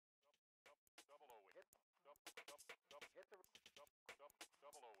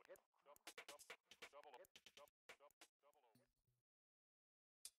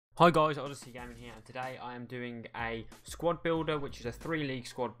Hi guys, Odyssey Gaming here, and today I am doing a squad builder, which is a 3-league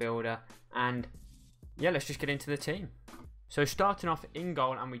squad builder, and yeah, let's just get into the team. So starting off in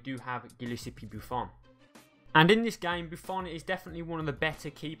goal, and we do have Giuseppe Buffon. And in this game, Buffon is definitely one of the better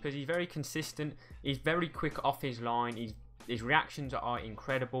keepers. He's very consistent, he's very quick off his line, his reactions are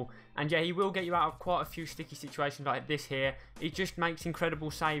incredible, and yeah, he will get you out of quite a few sticky situations like this here. He just makes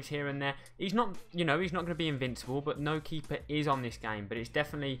incredible saves here and there. He's not, he's not going to be invincible, but no keeper is on this game. But it's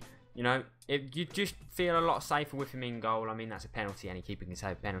definitely, you just feel a lot safer with him in goal. I mean, that's a penalty, any keeper can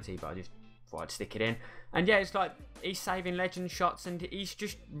save a penalty, but I just thought I'd stick it in. And yeah, it's like he's saving legend shots, and he's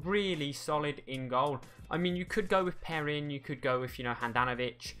just really solid in goal. I mean, you could go with Perrin, you could go with,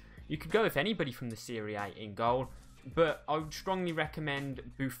 Handanovic, you could go with anybody from the Serie A in goal. But I would strongly recommend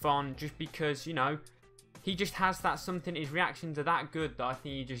Buffon just because, he just has that something. His reactions are that good that I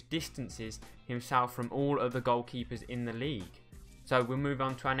think he just distances himself from all other goalkeepers in the league. So we'll move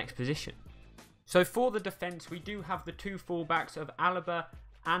on to our next position. So for the defence, we do have the two fullbacks of Alaba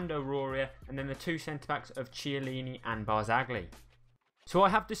and Aurora, and then the two centre-backs of Chiellini and Barzagli. So I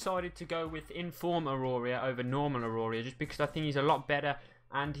have decided to go with inform Aurora over normal Aurora just because I think he's a lot better.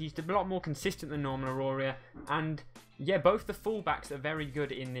 And he's a lot more consistent than normal Aurora. And yeah, both the fullbacks are very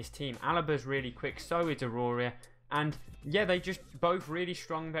good in this team. Alaba's really quick, so is Aurora. And yeah, they just both really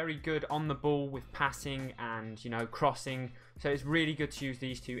strong, very good on the ball with passing and, crossing. So it's really good to use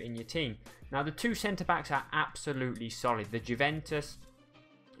these two in your team. Now, the two centre-backs are absolutely solid. The Juventus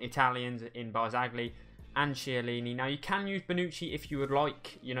Italians in Barzagli and Chiellini. Now, you can use Bonucci if you would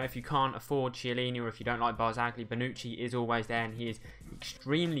like, if you can't afford Chiellini or if you don't like Barzagli. Bonucci is always there and he is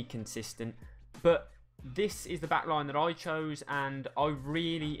extremely consistent. But this is the back line that I chose, and I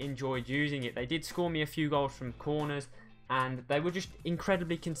really enjoyed using it. They did score me a few goals from corners, and they were just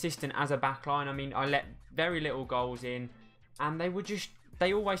incredibly consistent as a back line. I mean, I let very little goals in, and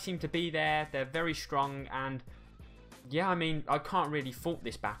they always seem to be there. They're very strong, and yeah, I mean, I can't really fault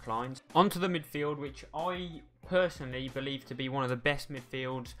this back line. Onto the midfield, which I personally believe to be one of the best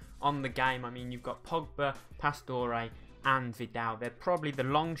midfields on the game. I mean, you've got Pogba, Pastore and Vidal. They're probably the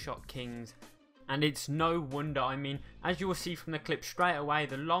long shot kings, and it's no wonder. I mean, as you will see from the clip straight away,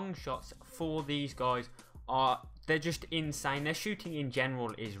 the long shots for these guys they're just insane. Their shooting in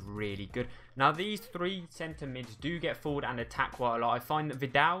general is really good. Now, these three centre mids do get forward and attack quite a lot. I find that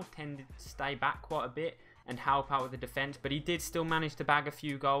Vidal tended to stay back quite a bit and help out with the defence, but he did still manage to bag a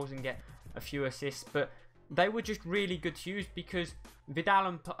few goals and get a few assists. But they were just really good to use because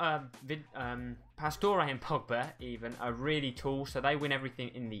Vidal and Pastore and Pogba even are really tall, so they win everything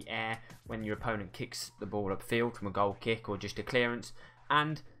in the air when your opponent kicks the ball upfield from a goal kick or just a clearance.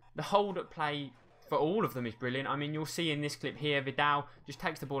 And the hold-up play for all of them is brilliant. I mean, you'll see in this clip here, Vidal just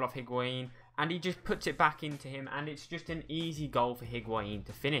takes the ball off Higuain and he just puts it back into him, and it's just an easy goal for Higuain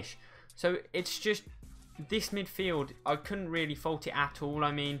to finish. So it's just, this midfield, I couldn't really fault it at all.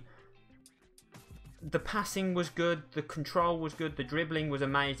 I mean, the passing was good, the control was good, the dribbling was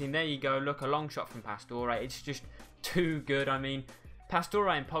amazing. There you go, look, a long shot from Pastore. It's just too good. I mean, Pastore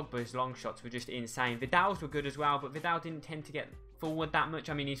and Pogba's long shots were just insane. Vidal's were good as well, but Vidal didn't tend to get forward that much.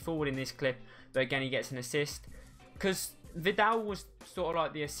 I mean, he's forward in this clip, but again, he gets an assist. Because Vidal was sort of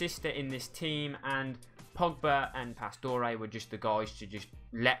like the assister in this team, and Pogba and Pastore were just the guys to just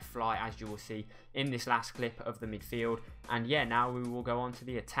let fly, as you will see in this last clip of the midfield. And yeah, now we will go on to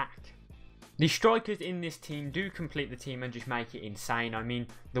the attack. The strikers in this team do complete the team and just make it insane. I mean,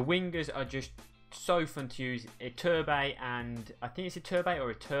 the wingers are just so fun to use. Iturbe, and I think it's Iturbe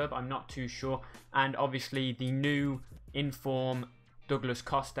or Iturbe, I'm not too sure. And obviously the new inform Douglas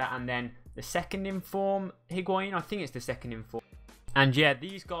Costa, and then the second inform Higuain. I think it's the second inform. And yeah,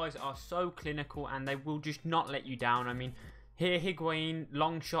 these guys are so clinical and they will just not let you down. I mean, here Higuain,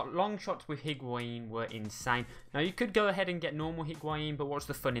 long shots with Higuain were insane. Now, you could go ahead and get normal Higuain, but what's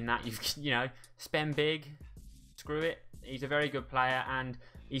the fun in that? You spend big, screw it. He's a very good player, and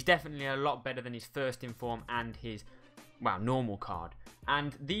he's definitely a lot better than his first inform and his, normal card.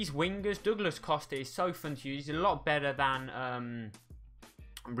 And these wingers, Douglas Costa is so fun to use. He's a lot better than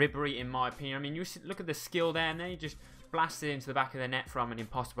Ribery, in my opinion. I mean, you look at the skill there, and then he just blasted into the back of the net from an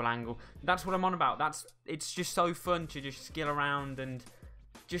impossible angle. That's what I'm on about. It's just so fun to just skill around and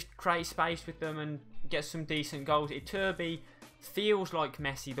just create space with them and get some decent goals. Iturbe feels like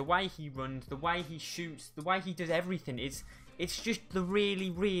Messi. The way he runs, the way he shoots, the way he does everything. It's just the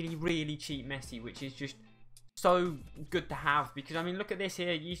really, really, really cheap Messi, which is just so good to have. Because, I mean, look at this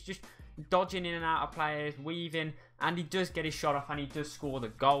here. He's just dodging in and out of players, weaving, and he does get his shot off and he does score the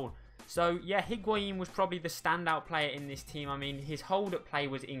goal. So yeah, Higuain was probably the standout player in this team. I mean, his hold-up play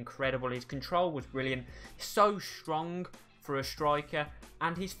was incredible. His control was brilliant. So strong. for a striker,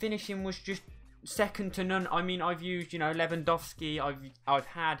 and his finishing was just second to none. I mean, I've used, you know, Lewandowski, I've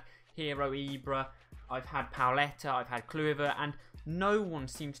had Hero Ibra, I've had Pauletta, I've had Kluivert, and no one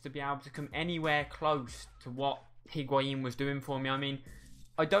seems to be able to come anywhere close to what Higuain was doing for me. I mean,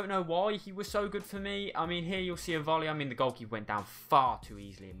 I don't know why he was so good for me. I mean, here you'll see a volley. I mean, the goalkeeper went down far too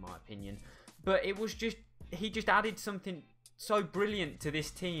easily in my opinion. But it was just, he just added something so brilliant to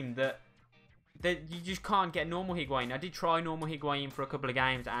this team that you just can't get normal Higuain. I did try normal Higuain for a couple of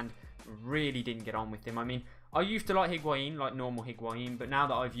games and really didn't get on with him. I mean, I used to like Higuain, like normal Higuain, but now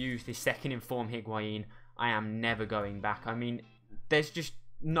that I've used this second in form Higuain, I am never going back. I mean, there's just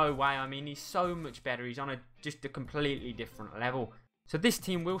no way. I mean, he's so much better. He's on just a completely different level. So this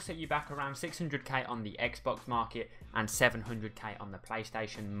team will set you back around 600k on the Xbox market and 700k on the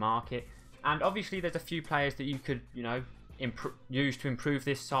PlayStation market. And obviously there's a few players that you could, you know, use to improve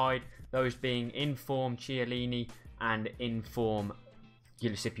this side. Those being in-form Chiellini and in-form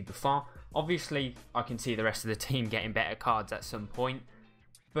Giuseppe Buffon. Obviously, I can see the rest of the team getting better cards at some point.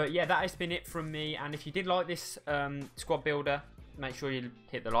 But yeah, that has been it from me. And if you did like this squad builder, make sure you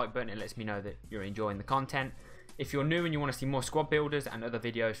hit the like button. It lets me know that you're enjoying the content. If you're new and you want to see more squad builders and other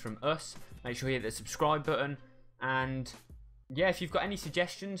videos from us, make sure you hit the subscribe button. And yeah, if you've got any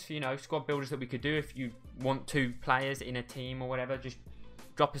suggestions for, you know, squad builders that we could do, if you want 2 players in a team or whatever, just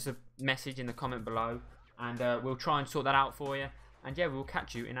drop us a message in the comment below and we'll try and sort that out for you. And yeah, we'll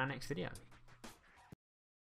catch you in our next video.